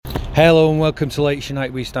Hello and welcome to latest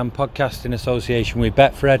United We Stand podcast in association with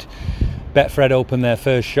Betfred. Betfred opened their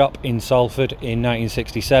first shop in Salford in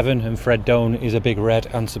 1967 and Fred Doan is a big red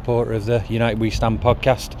and supporter of the United We Stand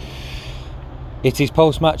podcast. It is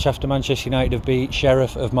post-match after Manchester United have beat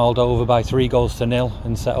Sheriff of Moldova by 3-0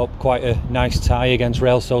 and set up quite a nice tie against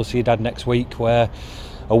Real Sociedad next week, where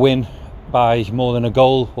a win by more than a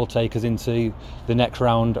goal will take us into the next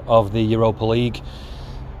round of the Europa League.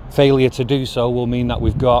 Failure to do so will mean that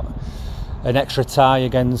we've got an extra tie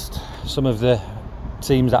against some of the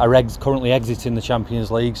teams that are currently exiting the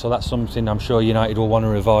Champions League, so that's something I'm sure United will want to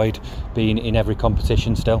avoid, being in every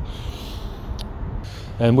competition still.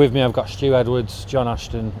 And with me I've got Stu Edwards, John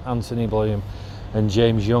Ashton, Anthony Bloom and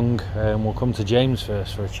James Young. We'll come to James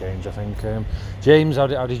first for a change, I think. James, how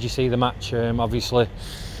did you see the match? Obviously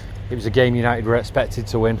it was a game United were expected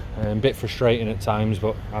to win. A bit frustrating at times,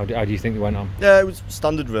 but how do you think it went on? Yeah, it was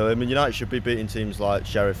standard really. I mean, United should be beating teams like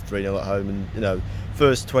Sheriff 3-0 at home, and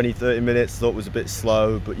first 20-30 minutes thought was a bit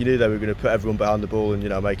slow, but you knew they were going to put everyone behind the ball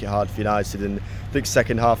and make it hard for United. And I think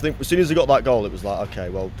second half, as soon as they got that goal, it was like, okay,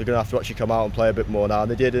 well, they're going to have to actually come out and play a bit more now,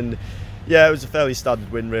 and they did. And yeah, it was a fairly standard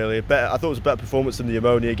win really. I thought it was a better performance than the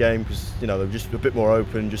Ammonia game because they were just a bit more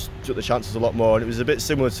open, just took the chances a lot more, and it was a bit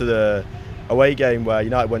similar to the away game where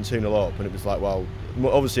United went 2-0 up and it was like, well,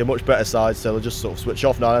 obviously a much better side, so they'll just sort of switch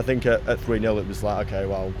off now. And I think at 3-0 it was like, okay,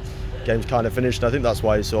 well, game's kind of finished. And I think that's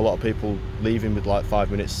why you saw a lot of people leaving with like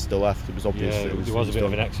 5 minutes still left. It was obvious. Yeah, it was a bit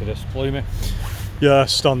of an exodus. Bloomy? Yeah,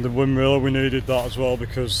 standard win really. We needed that as well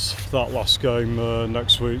because that last game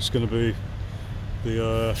next week's going to be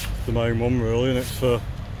the main one really, and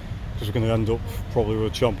because we're going to end up probably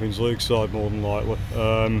with a Champions League side more than likely.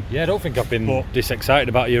 I don't think I've been this excited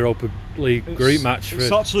about a Europa League group match.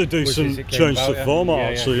 It's actually a decent change to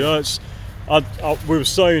format. We were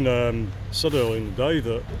saying, said earlier in the day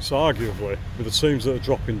that it's arguably with the teams that are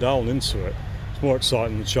dropping down into it, it's more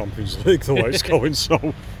exciting than the Champions League the way it's going.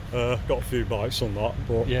 So got a few bites on that.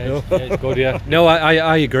 But it's good. Yeah, no,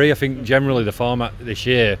 I agree. I think generally the format this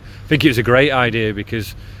year, I think it was a great idea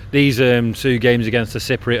because these two games against the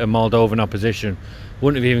Cypriot and Moldovan opposition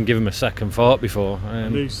wouldn't have even given them a second thought before.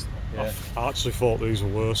 I actually thought these were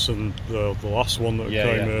worse than the last one that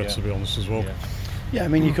came here, to be honest, as well. Yeah, I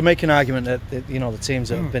mean, you can make an argument that the teams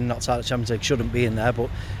that have been knocked out of the Champions League shouldn't be in there, but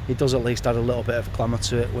it does at least add a little bit of glamour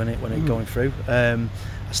to it when it going through.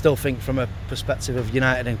 I still think from a perspective of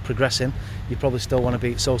United and progressing, you probably still want to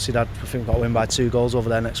beat Sociedad. I think we've got to win by 2 goals over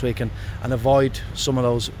there next week and avoid some of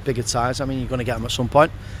those bigger ties. I mean, you're going to get them at some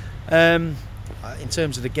point. In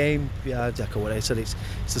terms of the game, I echo what I said. It's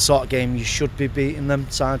the sort of game you should be beating them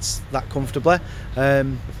sides that comfortably.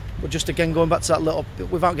 But just again, going back to that little,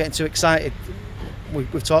 without getting too excited,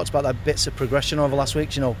 we've talked about that bits of progression over last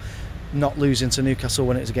week. Not losing to Newcastle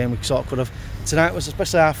when it was a game we sort of could have. Tonight was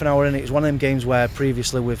especially half an hour in. It was one of them games where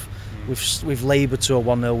previously we've laboured to a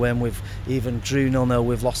 1-0 win. We've even drew 0-0.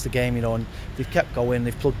 We've lost the game, and they've kept going.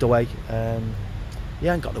 They've plugged away.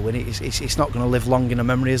 And got the win. It's not going to live long in a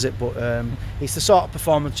memory, is it? But it's the sort of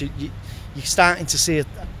performance you're starting to see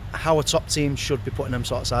how a top team should be putting them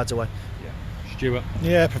sort of sides away. Yeah, Stuart.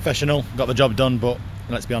 Yeah, professional, got the job done, but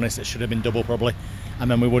let's be honest, it should have been double probably, and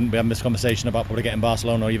then we wouldn't be having this conversation about probably getting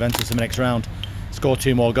Barcelona or Juventus in the next round. Score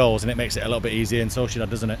 2 more goals and it makes it a little bit easier in Sociedad,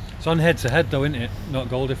 doesn't it? It's on head to head though, isn't it? Not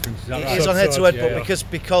goal difference. Is that right? It is on head to head, but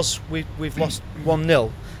because we've lost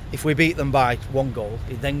 1-0. If we beat them by 1 goal,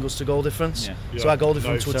 it then goes to goal difference. So our goal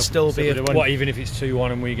difference would still be... even if it's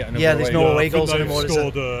 2-1 and we get another there's no away goals anymore, is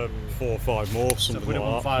there? Scored 4 or 5 more, something if we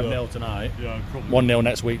don't like won that. 5-0 tonight, 1-0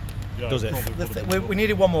 next week, does it? We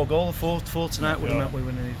needed 1 more goal. 4 tonight would have meant we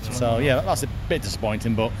would have needed 2. So that's a bit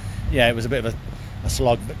disappointing, but it was a bit of a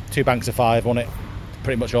slog. 2 banks of 5 on it,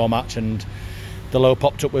 pretty much all match, and the low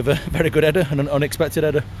popped up with a very good header, an unexpected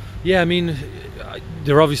header. Yeah, I mean,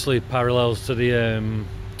 there are obviously parallels to the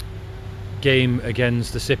game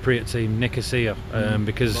against the Cypriot team, Nicosia,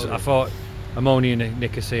 because I thought Ammonia and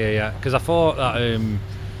Nicosia, because I thought that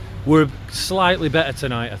we're slightly better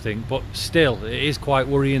tonight, I think, but still it is quite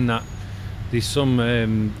worrying that there's some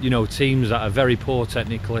teams that are very poor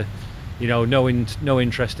technically, no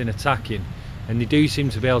interest in attacking, and they do seem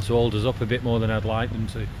to be able to hold us up a bit more than I'd like them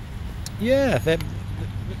to. Yeah,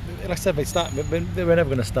 like I said, they were never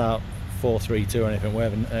going to start 4-3-2 or anything. We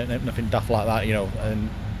haven't nothing daft like that, and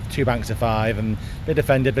 2 banks of 5, and they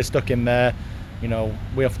defended, they stuck in there.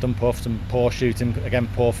 We often puffed and poor shooting, again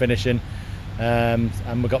poor finishing.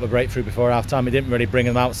 and we got the breakthrough before half time. It didn't really bring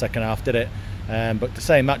them out second half, did it? But the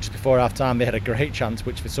same match before half time, they had a great chance,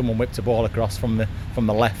 which someone whipped a ball across from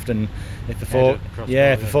the left, and if the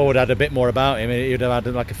forward had a bit more about him, he'd have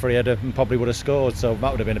had like a free header and probably would have scored. So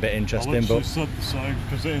that would have been a bit interesting. But said the same,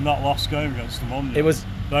 because in that last game against them on,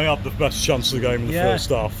 they had the best chance of the game in the first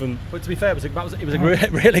half. But to be fair, it was a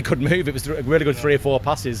really good move. It was a really good 3 or 4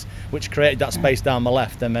 passes, which created that space down the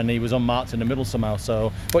left, and then he was unmarked in the middle somehow.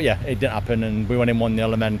 So, but yeah, it didn't happen, and we went in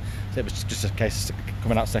 1-0, and then it was just a case of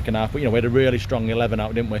coming out second half. But we had a really strong 11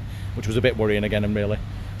 out, didn't we? Which was a bit worrying again, and really.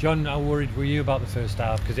 John, how worried were you about the first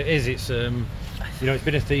half? Because it's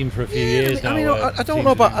been a theme for a few years now. I mean, I don't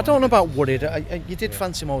know about worried. You did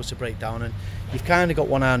fancy Moles to break down, and you've kind of got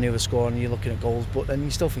one eye on the other score, and you're looking at goals, but then you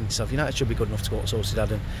still think to yourself, United should be good enough to go to Sociedad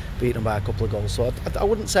and beat them by a couple of goals. So I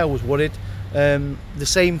wouldn't say I was worried. The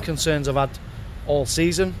same concerns I've had all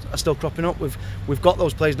season are still cropping up. We've got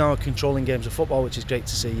those players now controlling games of football, which is great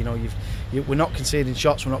to see. We're not conceding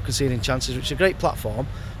shots, we're not conceding chances, which is a great platform.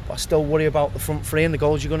 But I still worry about the front three and the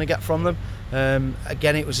goals you're going to get from them.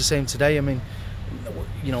 Again, it was the same today. I mean,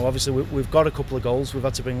 obviously we've got a couple of goals. We've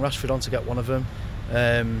had to bring Rashford on to get one of them.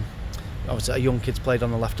 Obviously, a young kid's played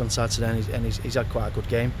on the left-hand side today, and he's had quite a good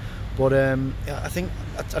game. But I think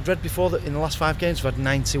I'd read before that in the last 5 games we've had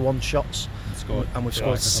 91 shots, and we've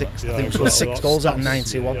scored 6. I think we've scored 6 goals out of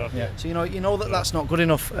 91. So you know that's not good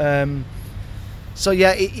enough. So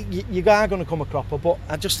yeah, you are going to come a cropper, but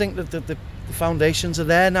I just think that the foundations are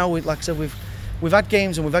there now. Like I said, we've had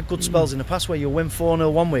games and we've had good spells in the past where you'll win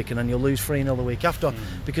 4-0 one week and then you'll lose 3-0 the week after,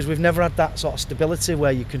 because we've never had that sort of stability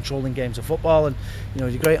where you're controlling games of football, and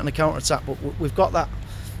you're great on the counter attack, but we've got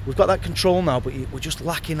that control now, but we're just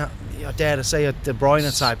lacking that. I dare to say a De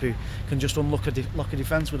Bruyne type who can just unlock a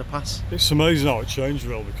defence with a pass. It's amazing how it changed,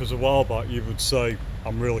 really, because a while back you would say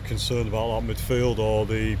I'm really concerned about that midfield or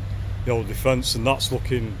the defence, and that's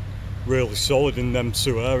looking really solid in them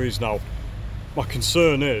 2 areas now. My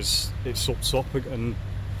concern is it's up top, and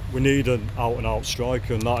we need an out-and-out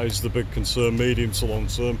striker, and that is the big concern, medium to long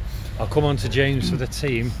term. I'll come on to James for the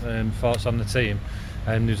team, thoughts on the team.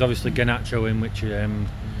 There's obviously Garnacho in, which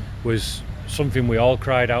was something we all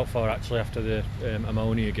cried out for actually after the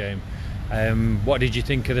Ammonia game. What did you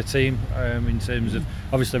think of the team in terms of,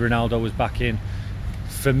 obviously Ronaldo was back in?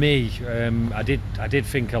 For me, I did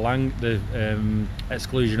think the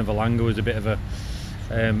exclusion of Elanga was a bit of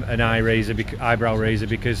an eyebrow raiser,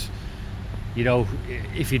 because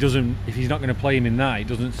if he's not going to play him in that, it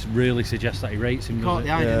doesn't really suggest that he rates him. Caught the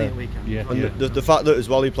eye at weekend. Yeah. And the fact that as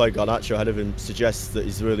well he played Garnacho ahead of him suggests that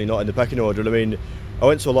he's really not in the pecking order. I mean, I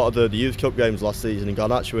went to a lot of the Youth Cup games last season, and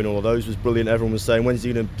Garnacho in all of those was brilliant. Everyone was saying, when's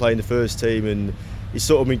he going to play in the first team? And he's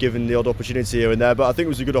sort of been given the odd opportunity here and there, but I think it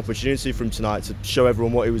was a good opportunity for him tonight to show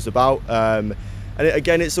everyone what he was about. And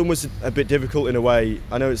it's almost a bit difficult in a way.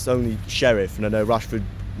 I know it's only Sheriff, and I know Rashford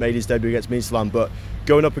made his debut against Midtjylland, but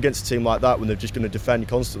going up against a team like that when they're just going to defend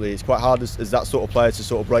constantly, it's quite hard as that sort of player to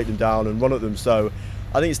sort of break them down and run at them. So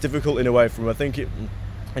I think it's difficult in a way for him. I think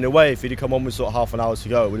in a way, if he'd come on with sort of half an hour to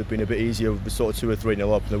go, it would have been a bit easier with sort of 2 or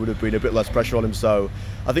 3-0 up, and there would have been a bit less pressure on him. So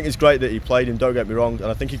I think it's great that he played him, don't get me wrong, and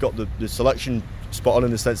I think he got the selection spot on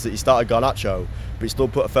in the sense that he started Garnacho, but he still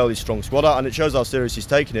put a fairly strong squad out, and it shows how serious he's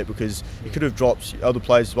taking it, because he could have dropped other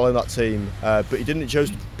players as well in that team, but he didn't. He chose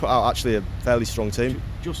to put out actually a fairly strong team.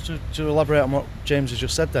 Just to elaborate on what James has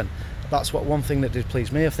just said then, that's one thing that did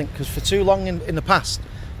please me, I think, because for too long in the past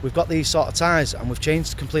we've got these sort of ties and we've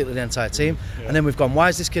changed completely the entire team, and then we've gone, why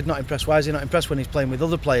is this kid not impressed? Why is he not impressed when he's playing with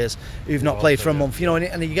other players who've not played for a month?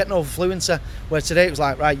 And you get no fluency, where today it was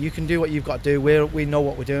like, right, you can do what you've got to do, we know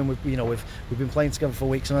what we're doing, we've been playing together for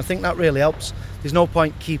weeks, and I think that really helps. There's no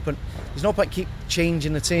point keep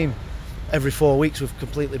changing the team every 4 weeks with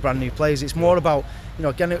completely brand new players. It's more about,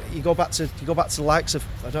 again, you go back to the likes of,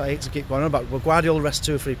 I don't hate to keep going on about, but Guardiola rests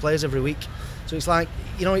 2 or 3 players every week. So it's like,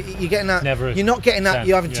 you're getting that. You're not getting that.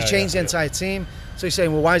 You're having to change the entire team. So you're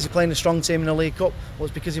saying, well, why is he playing a strong team in the League Cup? Well,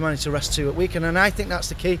 it's because he managed to rest 2 at weekend, and I think that's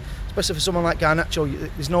the key, especially for someone like Garnacho.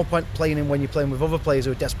 There's no point playing him when you're playing with other players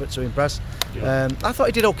who are desperate to impress. I thought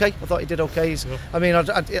he did okay. I mean, I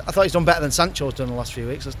thought he's done better than Sancho's done the last few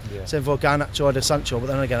weeks. Same for Garnacho ahead of Sancho, but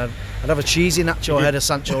then again, I'd have a cheesy Nacho ahead of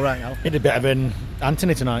Sancho right now. He did better than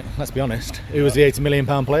Anthony tonight, let's be honest. Who was the £80 million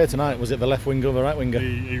player tonight? Was it the left winger or the right winger?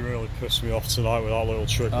 He really pissed me off tonight with that little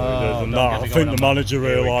trick that he did, and I think the manager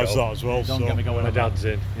realised that as well. Don't get me going. My dad's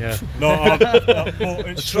in. Yeah. No,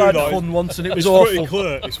 it's true. I tried fun once and it was awful.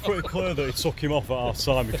 It's pretty clear that he took him off at half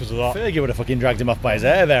time because of that. Fergie would have fucking dragged him off by his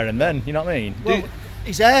hair there and then. You know what I mean? Well,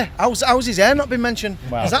 his hair. How's his hair not been mentioned?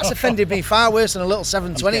 Because that's offended me far worse than a little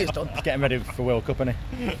 720 it's done. Getting ready for World Cup, isn't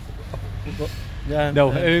he? Yeah,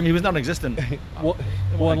 No, he was non-existent.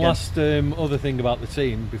 One last other thing about the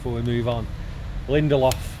team before we move on.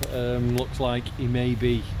 Lindelof looks like he may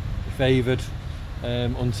be favoured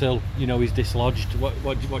until he's dislodged.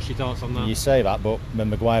 What's your thoughts on that? You say that, but when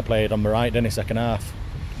Maguire played on my right, didn't he, second half?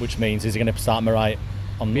 Which means he's going to start my right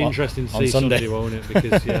on Be interesting to on see Sunday, somebody, won't it?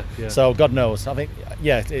 Because yeah. So God knows. I think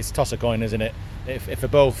it's toss a coin, isn't it? If they're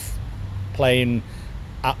both playing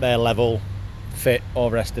at their level, fit, all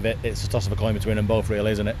the rest of it, it's a toss of a coin between them both,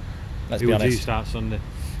 really, isn't it? Let's be honest. Who would you start Sunday?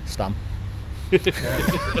 Stam. I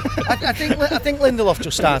think Lindelof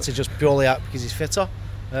just started just purely out because he's fitter.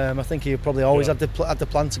 I think he probably always had the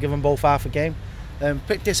plan to give them both half a game.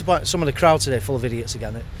 Bit disappointed. Some of the crowd today, full of idiots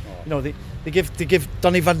again. They give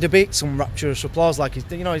Donny van de Beek some rapturous applause, like he's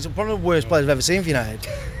one of the worst players I've ever seen for United.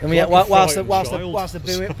 I mean, whilst they're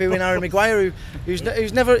booing Harry Maguire, who's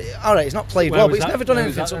never he's not played well, but he's never done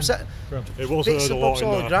anything to upset. It was heard a lot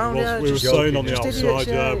in there. We were saying on the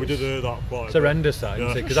outside, we did hear that quite. It's horrendous, that,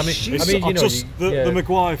 isn't it? Because the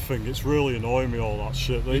Maguire thing, it's really annoying me, all that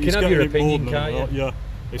shit. You can have your opinion, can't you? Yeah.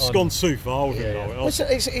 It's gone too far with him now.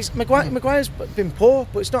 It's Maguire's been poor,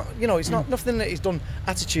 but it's not it's not nothing that he's done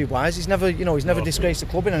attitude-wise. He's never disgraced the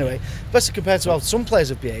club in any way, especially compared to how some players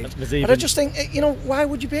have behaved. And I just think why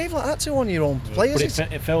would you behave like that to one of your own players?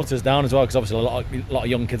 But it filters down as well, because obviously a lot of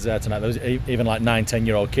young kids there tonight. There was even like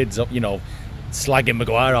 9-10-year-old kids slagging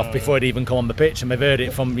Maguire off before he'd even come on the pitch, and they've heard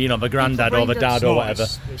it from the granddad or the dad or whatever.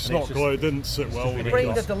 It's not good. It didn't sit well with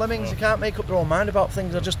brain dead, the lemmings. You can't make up their own mind about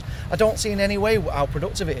things. I don't see in any way how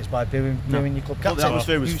productive it is by booing your club captain. The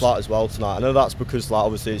atmosphere was flat as well tonight. I know that's because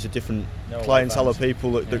obviously it's a different clientele of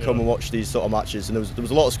people that come and watch these sort of matches, and there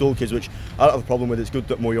was a lot of school kids, which I don't have a problem with. It's good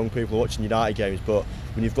that more young people are watching United games, but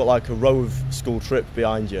when you've got like a row of school trip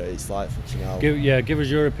behind you, it's like fucking hell. Give us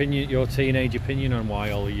your opinion, your teenage opinion on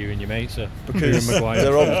why all of you and your mates are because they're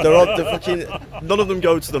fucking, none of them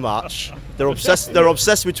go to the match. They're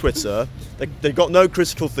obsessed with Twitter. They've got no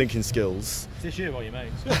critical thinking skills. Is this you or your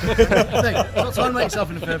mates? Not trying to make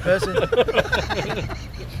yourself in the third person.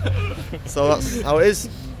 So that's how it is.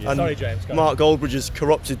 Yeah. And sorry, James. Mark Goldbridge has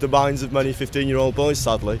corrupted the minds of many 15-year-old boys,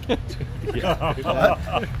 sadly. Delete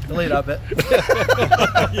that bit.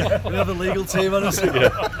 We have a legal team on us.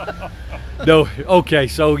 No, okay,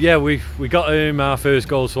 so we got our first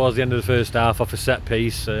goal towards the end of the first half off a set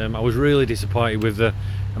piece. I was really disappointed with the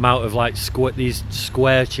amount of these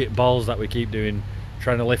square chip balls that we keep doing,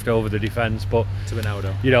 trying to lift over the defence. But to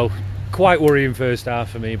Ronaldo, quite worrying first half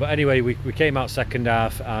for me. But anyway, we came out second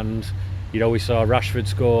half and we saw Rashford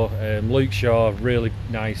score. Luke Shaw, really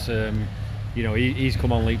nice. He's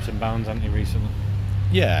come on leaps and bounds, hasn't he, recently?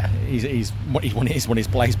 Yeah, he's won his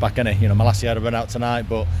place back, hasn't he? Malacia had a run out tonight,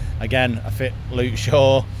 but again, a fit Luke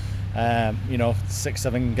Shaw.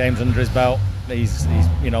 6-7 games under his belt. He's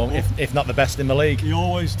if not the best in the league. He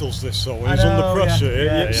always does this, so when he's under pressure.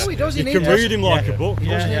 Yeah. He does. You can read him like a book. He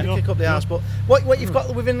doesn't need to kick up the arse. But what you've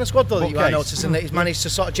got within the squad though that you are noticing that he's managed to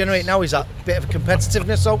sort of generate now is that bit of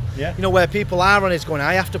competitiveness. So where people are on it's going,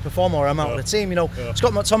 I have to perform or I'm out of the team.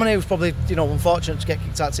 Scott McTominay was probably unfortunate to get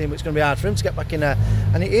kicked out of the team, but it's going to be hard for him to get back in there.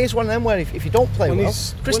 And it is one of them where if you don't play well,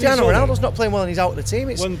 Cristiano Ronaldo's not playing well and he's out of the team.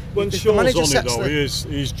 When Shaw's on it though,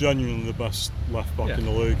 he's genuinely the best left back in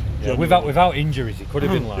the league. Yeah. Without injuries, he could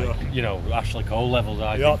have been Ashley Cole levels.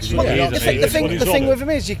 I think. The thing with him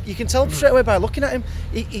is you can tell straight away by looking at him.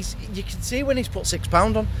 You can see when he's put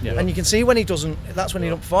 £6 on, and you can see when he doesn't. That's when he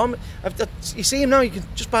don't perform. You see him now. You can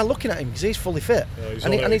just by looking at him because he's fully fit,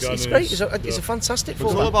 and he's great. He's a fantastic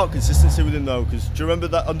fullback. It's all about consistency with him though, because do you remember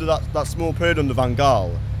that under that small period under Van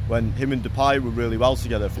Gaal when him and Depay were really well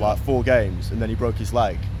together for like 4 games, and then he broke his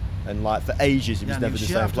leg. And for ages he was never the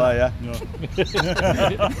same player.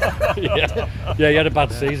 He had a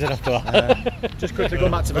bad season after that. Just quickly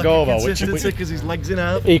going back to the goal though, which because his legs in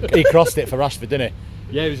half. He crossed it for Rashford, didn't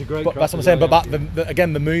he? Yeah, it was a great. That's what I'm saying. But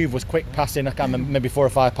again, the move was quick passing. I can't remember, maybe 4 or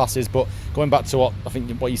 5 passes. But going back to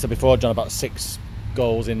what you said before, John, about 6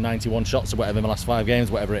 goals in 91 shots or whatever in the last 5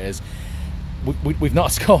 games, whatever it is. We've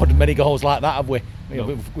not scored many goals like that, have we?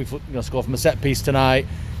 No. We've scored from a set piece tonight.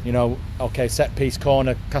 Set piece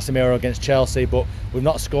corner, Casemiro against Chelsea, but we're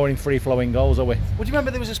not scoring free-flowing goals, are we? Well, do you remember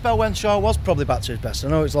there was a spell when Shaw was probably back to his best? I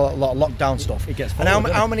know it was a lot of lockdown stuff. He gets and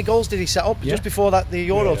how many goals did he set up just before that? The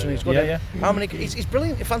Euros when he scored. How many? He's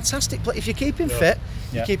brilliant, fantastic play. If you keep him fit,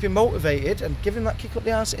 you keep him motivated, and give him that kick up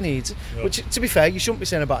the arse he needs. Which, to be fair, you shouldn't be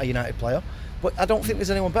saying about a United player. But I don't think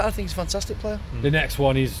there's anyone better. I think he's a fantastic player. The next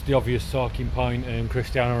one is the obvious talking point.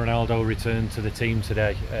 Cristiano Ronaldo returned to the team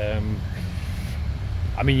today.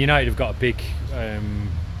 United have got a big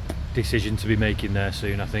decision to be making there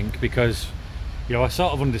soon, I think, because I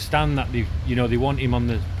sort of understand that they want him on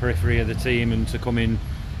the periphery of the team and to come in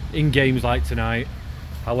games like tonight.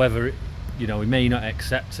 However, he may not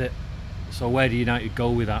accept it. So where do United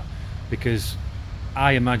go with that? Because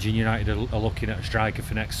I imagine United are looking at a striker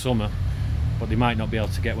for next summer, but they might not be able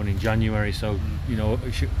to get one in January. So,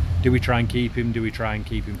 do we try and keep him? Do we try and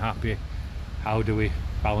keep him happy? How do we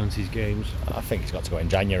balance his games? I think he's got to go in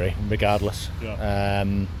January, regardless. Yeah.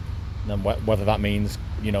 And whether that means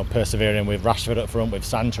persevering with Rashford up front, with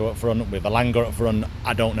Sancho up front, with Elanga up front,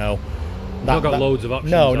 I don't know. We've got loads of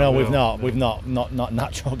options. No, we've not. We've not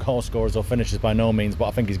natural goal scorers or finishers by no means, but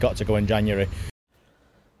I think he's got to go in January.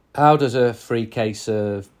 How does a free case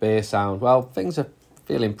of beer sound? Well, things are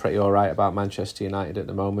feeling pretty all right about Manchester United at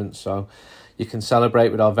the moment, so you can celebrate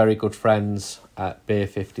with our very good friends at Beer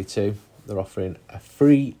 52. They're offering a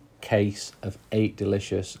free case of 8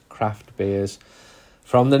 delicious craft beers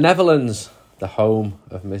from the Netherlands, the home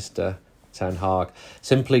of Mr. Ten Hag.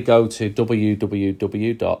 Simply go to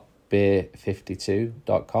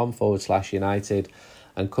www.beer52.com/United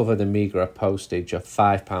and cover the meagre postage of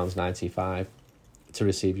 £5.95 to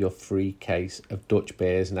receive your free case of Dutch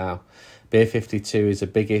beers now. Beer 52 is the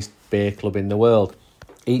biggest beer club in the world.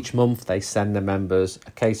 Each month they send their members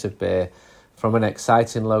a case of beer from an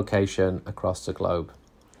exciting location across the globe.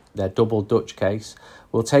 Their double Dutch case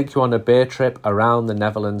will take you on a beer trip around the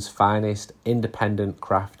Netherlands' finest independent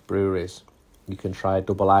craft breweries. You can try a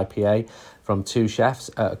double IPA from two chefs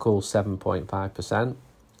at a cool 7.5%.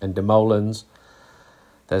 And De Molen's,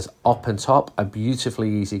 there's Op and Top, a beautifully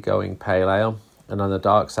easygoing pale ale. And on the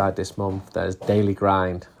dark side this month, there's Daily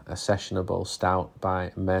Grind, a sessionable stout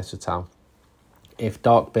by Mertotal. If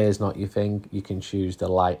dark beer's not your thing, you can choose the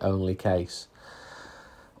light-only case.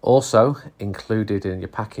 Also included in your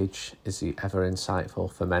package is the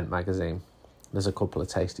ever-insightful Ferment magazine. There's a couple of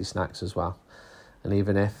tasty snacks as well. And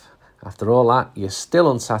even if, after all that, you're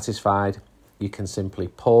still unsatisfied, you can simply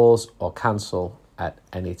pause or cancel at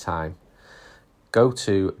any time. Go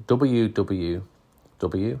to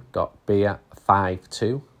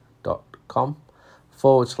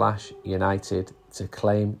www.beer52.com/United to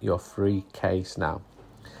claim your free case now.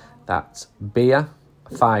 That's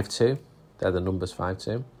beer52, they're the numbers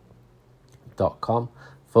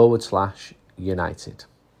 52.com/United.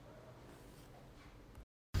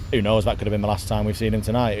 Who knows, that could have been the last time we've seen him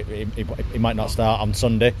tonight. He might not start on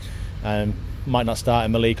Sunday, might not start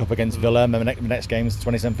in the League Cup against Villa. The next game is the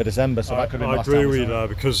 27th of December, so that could have been the last time. I agree with you there,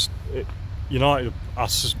 because United, I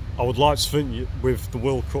would like to think with the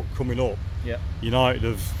World Cup coming up, United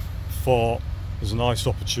have thought there's a nice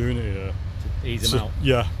opportunity here. To ease him out.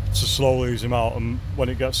 Yeah, to slowly ease him out, and when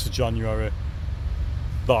it gets to January,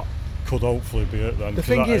 that could hopefully be it then. The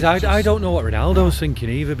thing is, I don't know what Ronaldo's thinking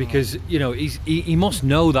either, because he must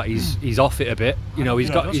know that he's off it a bit. He's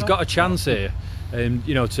got a chance here,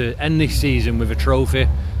 to end this season with a trophy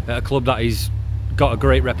at a club that he's got a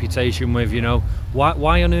great reputation with.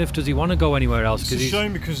 Why on earth does he want to go anywhere else? It's a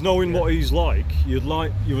shame, because knowing what he's like, you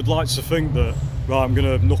would like to think that, right, I'm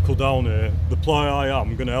going to knuckle down here. The player I am,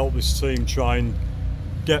 I'm going to help this team try and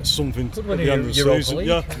get something at the end of the season. League,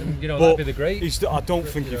 that'd be the great. I don't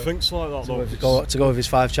think he thinks like that though. To go with his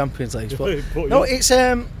 5 Champions Leagues, but it's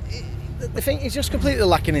the thing. He's just completely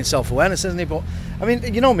lacking in self-awareness, isn't he? But I mean,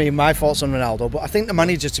 me, my thoughts on Ronaldo. But I think the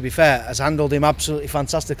manager, to be fair, has handled him absolutely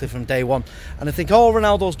fantastically from day one. And I think all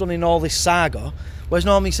Ronaldo's done in all this saga, whereas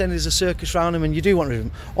normally saying there's a circus around him, and you do want to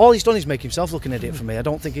him. All he's done is make himself look an idiot for me. I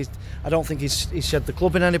don't think he's shed the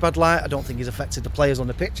club in any bad light. I don't think he's affected the players on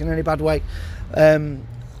the pitch in any bad way.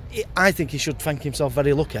 I think he should thank himself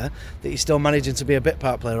very lucky that he's still managing to be a bit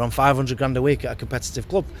part player on 500 grand a week at a competitive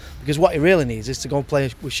club, because what he really needs is to go and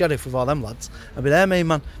play with Sheriff with all them lads and be their main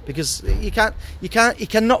man, because he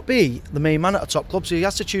cannot be the main man at a top club, so he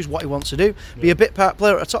has to choose what he wants to do. Be a bit part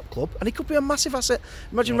player at a top club, and he could be a massive asset.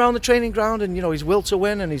 Imagine round the training ground, and his will to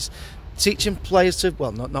win, and his teaching players to,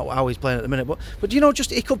 well, not how he's playing at the minute, but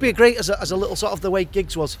just he could be great as a little sort of the way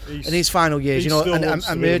Giggs was in his final years,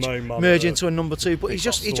 and merge into a number 2. But he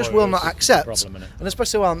just will not accept, and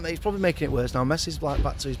especially he's probably making it worse now. Messi's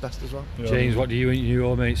back to his best as well. James, what do you and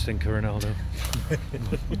your mates think of Ronaldo?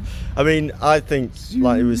 I mean, I think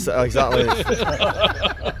like it was exactly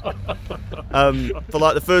for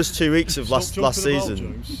like the first 2 weeks of last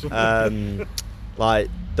season, like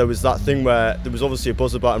there was that thing where there was obviously a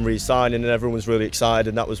buzz about him re-signing, and everyone was really excited,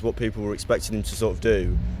 and that was what people were expecting him to sort of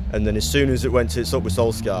do. And then as soon as it went tits up with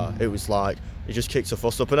Solskjaer, it was like he just kicked a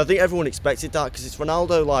fuss up. And I think everyone expected that, because it's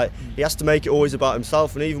Ronaldo. Like, he has to make it always about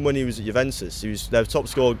himself. And even when he was at Juventus, he was their top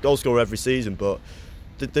goal scorer every season. But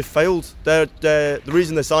they failed. The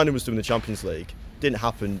reason they signed him was to win the Champions League. Didn't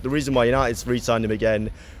happen. The reason why United re-signed him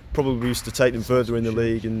again probably used to take them further in the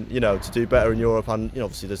league and to do better in Europe, and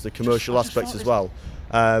obviously there's the commercial aspects as well.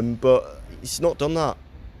 But he's not done that.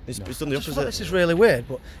 He's done the opposite. This is really weird,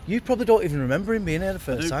 but you probably don't even remember him being here the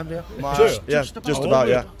first time, do you? Just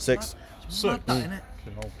about, 6. Mad, that, innit?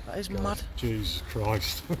 That is mad. Jesus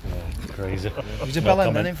Christ. Yeah, crazy. He's a bell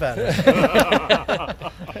end then, in fairness.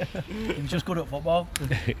 He's just good at football.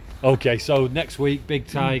 Okay, so next week, big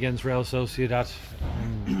tie against Real Sociedad.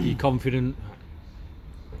 Are you confident?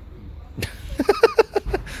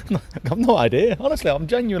 I've no idea. Honestly, I'm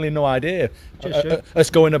genuinely no idea. Us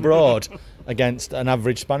going abroad against an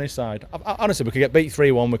average Spanish side. Honestly, we could get beat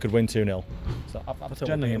 3-1. We could win 2-0. So I've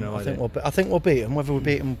genuinely no idea. I think we'll beat them. Whether we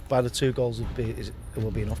beat them by the 2 goals it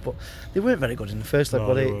will be enough. But they weren't very good in the first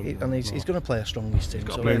leg, and he's going to play a strong East team.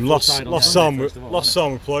 I mean, last time we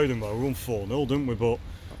played them, we won 4-0, didn't we? But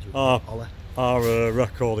our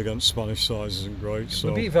record against Spanish sides isn't great. So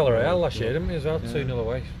we beat Villarreal last year, didn't we, as well? 2-0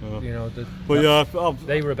 away.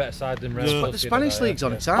 They were a better side than Real. But the Spanish league's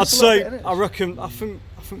on its ass. I'd say, I think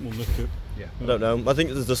we'll nick it. Yeah. I don't know. I think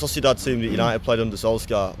the Sociedad team that United played under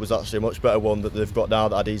Solskjaer was actually a much better one that they've got now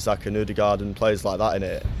that had Isak and Ødegaard and players like that in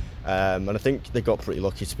it. And I think they got pretty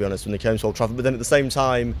lucky, to be honest, when they came to Old Trafford. But then at the same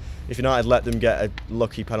time, if United let them get a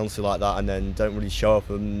lucky penalty like that and then don't really show up,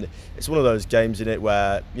 and it's one of those games in it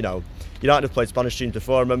where United have played Spanish teams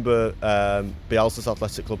before. I remember Bielsa's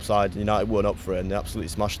Athletic Club side, and United weren't up for it, and they absolutely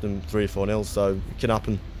smashed them 3-4-0. So it can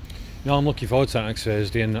happen. No, I'm looking forward to that next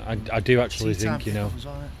Thursday, and I do actually think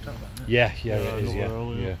Yeah.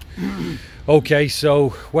 Okay,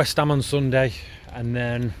 so West Ham on Sunday, and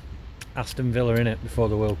then Aston Villa in it before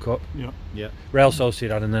the World Cup. Yeah. Real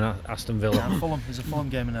Sociedad and then Aston Villa. Yeah, Fulham. There's a Fulham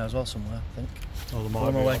game in there as well somewhere, I think. Fulham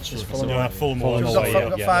away. Fulham away. We've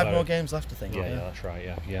got 5 more games left, I think. Yeah, that's right.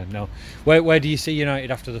 Yeah. No. Where do you see United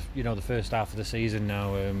after the first half of the season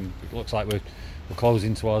now? It looks like we're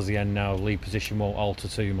closing towards the end now. League position won't alter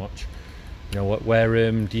too much. Where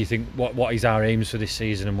do you think what is our aims for this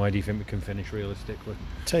season, and where do you think we can finish realistically?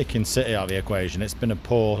 Taking City out of the equation, it's been a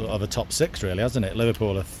poor of a top 6, really, hasn't it?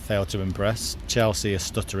 Liverpool have failed to impress. Chelsea is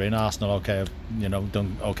stuttering. Arsenal,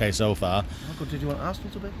 done okay so far. How good did you want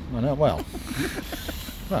Arsenal to be? I know. Well,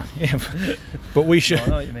 yeah, but we should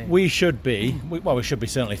be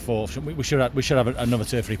certainly 4th. We should have another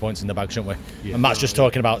 2 or 3 points in the bag, shouldn't we? Yeah. And Matt's just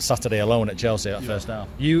talking about Saturday alone at Chelsea at first half.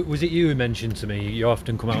 Was it you who mentioned to me you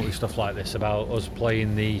often come out with stuff like this about us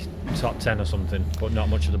playing the top 10 or something, but not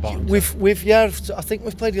much at the bottom? I think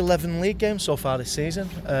we've played 11 league games so far this season,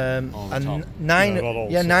 and 9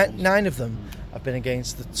 of them have been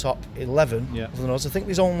against the top 11. Yeah. I think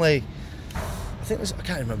there's only. I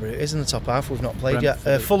can't remember who it is in the top half we've not played yet.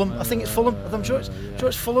 Fulham. I think it's Fulham. I'm sure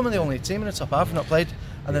it's Fulham are the only team in the top half we've not played.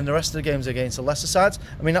 And then the rest of the games are against the lesser sides.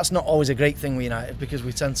 I mean, that's not always a great thing with United because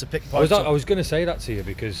we tend to pick points. I was going to say that to you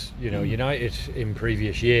because United in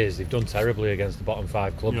previous years they've done terribly against the bottom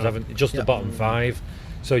 5 clubs, haven't just the bottom 5.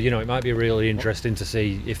 So it might be really interesting to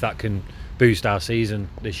see if that can boost our season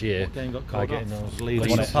this year by getting those leads.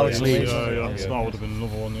 That would have been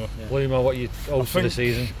another one. William, what you hope for the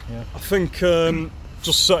season? I think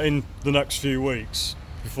just setting the next few weeks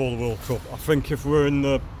before the World Cup. I think if we're in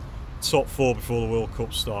the top 4 before the World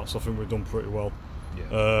Cup starts, I think we've done pretty well.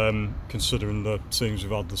 Considering the teams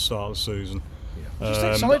we've had at the start of the season. Just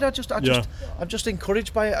excited. I'm just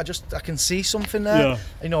encouraged by it. I can see something there.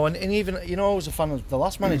 And even I was a fan of the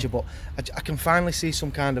last manager, but I can finally see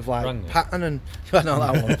some kind of pattern and I know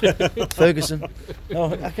that one. Ferguson.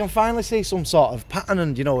 No, I can finally see some sort of pattern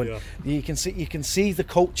and you can see the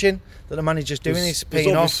coaching that the manager's doing is paying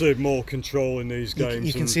off. There's obviously more control in these games.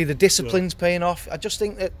 You can see the discipline's paying off. I just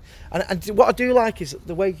think that, and what I do like is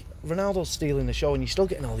the way Ronaldo's stealing the show, and you're still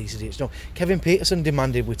getting all these idiots. Kevin Peterson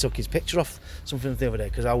demanded we took his picture off something the other day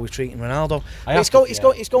because how we're treating Ronaldo.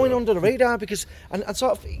 It's going under the radar because and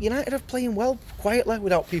sort of United are playing well quietly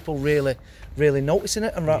without people really noticing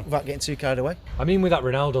it and without getting too carried away. I mean, with that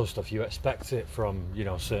Ronaldo stuff, you expect it from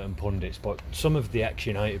certain pundits, but some of the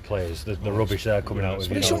ex-United players, the rubbish they're coming out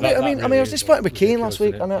with. I was disappointed with Keane last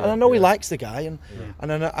week, and I know he likes the guy,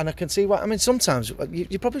 and I can see why. I mean, sometimes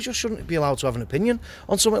you probably just shouldn't be allowed to have an opinion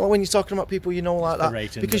on something like when you're talking about people like that,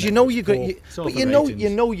 rating, because you're going to be. You're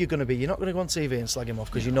not going to go on TV and slag him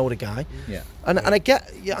off because you know the guy. Yeah. And I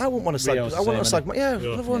get. I wouldn't want to slag. I wouldn't want to slag.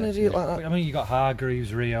 Another one idiot like that. I mean, you got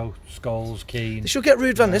Hargreaves, Rio, Scholes, Keane. They should get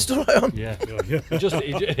Ruud van Nistelrooy on.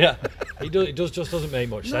 It just doesn't make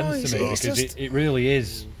much sense to me because it really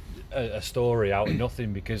is a story out of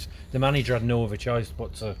nothing because the manager had no other choice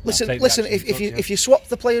but to listen. If you swap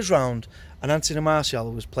the players round and Anthony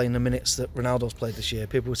Martial was playing the minutes that Ronaldo's played this year,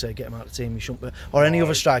 people would say get him out of the team. You shouldn't be, or any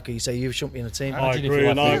other striker, you say you shouldn't be in the team. I agree,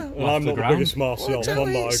 and I'm not the biggest Martial fan, but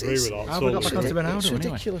I agree with that. How have we got back onto Ronaldo? It's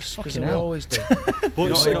ridiculous because we always do.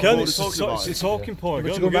 But again, it's a talking point.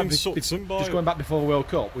 Just going back before the World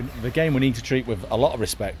Cup, the game we need to treat with a lot of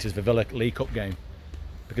respect is the Villa League Cup game,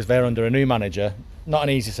 because they're under a new manager, not an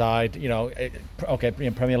easy side,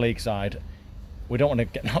 Premier League side. We don't want to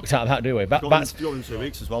get knocked out of that, do we? That's in 2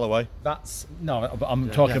 weeks as well away. I'm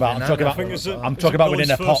talking about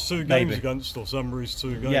winning a pot, two maybe. games against us, Emery's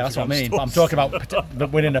 2 games. Yeah, that's what I mean. But I'm talking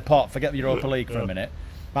about winning a pot. Forget the Europa League for a minute.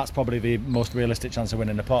 That's probably the most realistic chance of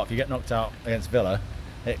winning a pot. If you get knocked out against Villa,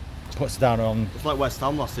 it puts down on. It's like West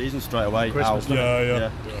Ham last season straight away. Christmas, yeah.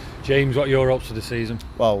 James, what are your hopes for the season?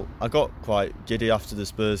 Well, I got quite giddy after the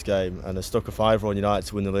Spurs game, and I stuck a fiver on United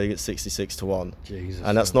to win the league at 66-1. Jesus,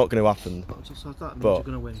 and that's not going to happen. That means but you're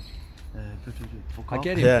going to win. I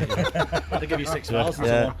get it. Yeah. I'll give you 6,000.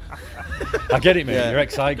 Yeah. I get it, mate. Yeah. You're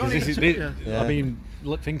excited because this is. Yeah. I mean,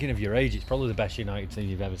 thinking of your age, it's probably the best United team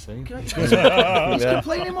you've ever seen. He's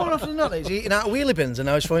complaining more often than not. He's eating out of wheelie bins and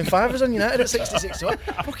now he's throwing fivers on United at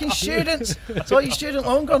 66-1. Fucking students. It's all your student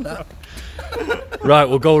loan gone now. Right,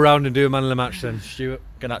 we'll go around and do a man of the match then. Stuart.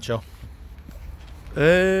 Garnacho.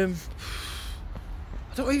 I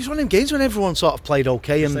don't know, it was one of them games when everyone sort of played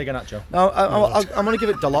okay. And say Garnacho. No, I'm going to give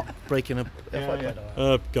it Dalot breaking a.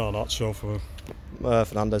 Garnacho for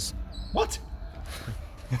Fernandes. What?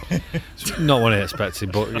 Not what I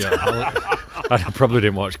expected, but yeah, I probably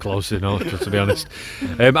didn't watch close enough, to be honest.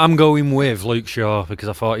 I'm going with Luke Shaw because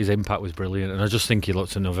I thought his impact was brilliant, and I just think he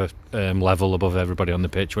looked another level above everybody on the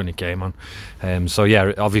pitch when he came on. So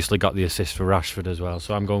yeah, obviously got the assist for Rashford as well.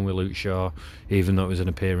 So I'm going with Luke Shaw, even though it was an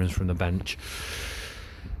appearance from the bench.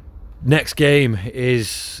 Next game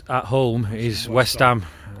is at home is West Ham.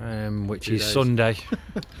 Which is Sunday.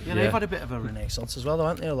 They've had a bit of a renaissance as well, though,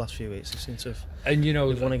 haven't they, the last few weeks? They seem to have. And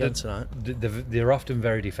they've won again tonight. They're often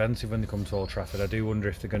very defensive when they come to Old Trafford. I do wonder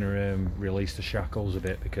if they're going to release the shackles a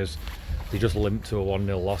bit because they just limped to a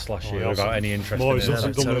 1-0 loss last year without any interest. Moyes in it.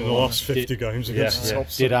 hasn't done it in the last 50 games against the top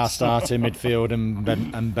six. Did our start in midfield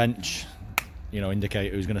and bench,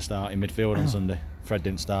 indicate who's going to start in midfield on Sunday? Fred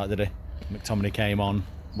didn't start, did he? McTominay came on.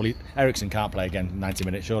 Well, Eriksen can't play again 90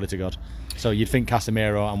 minutes, surely to God. So you'd think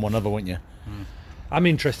Casemiro and one other, wouldn't you? I'm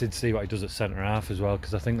interested to see what he does at centre half as well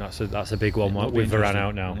because I think that's a big one with Varane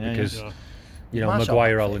out now because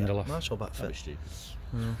Maguire or Lindelof. Marshall back fit.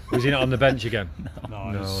 Was he not on the bench again?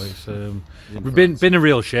 No. It's been a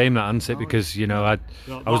real shame that, hasn't it? Because I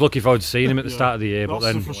was looking forward to seeing him at the start of the year, but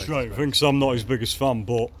that's then the frustrating thing. Because I'm not his biggest fan,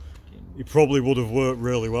 but he probably would have worked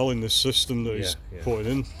really well in this system that he's putting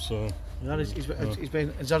in. So.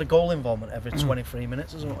 He's had a goal involvement every 23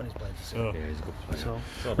 minutes, isn't it, when he's played this year? Yeah, he's a good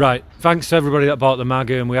player. Right, thanks to everybody that bought the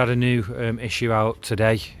mag. We had a new issue out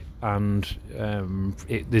today, and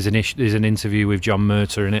there's an interview with John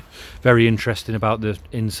Murter in it. Very interesting about the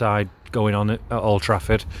inside going on at Old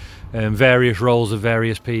Trafford. Various roles of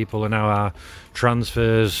various people and how our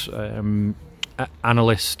transfers,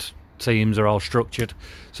 analyst teams are all structured.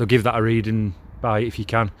 So give that a reading by if you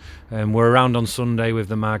can. We're around on Sunday with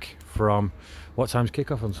the mag from what time's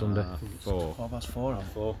kick-off on Sunday?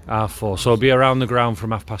 4:04. 4:30. So be around the ground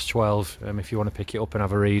from 12:30 if you want to pick it up and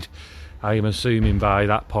have a read. I am assuming by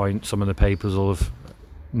that point some of the papers will have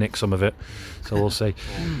nicked some of it, so we'll see.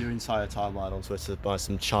 Your entire timeline on Twitter by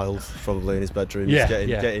some child probably in his bedroom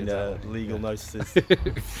getting legal notices.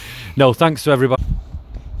 No, thanks to everybody.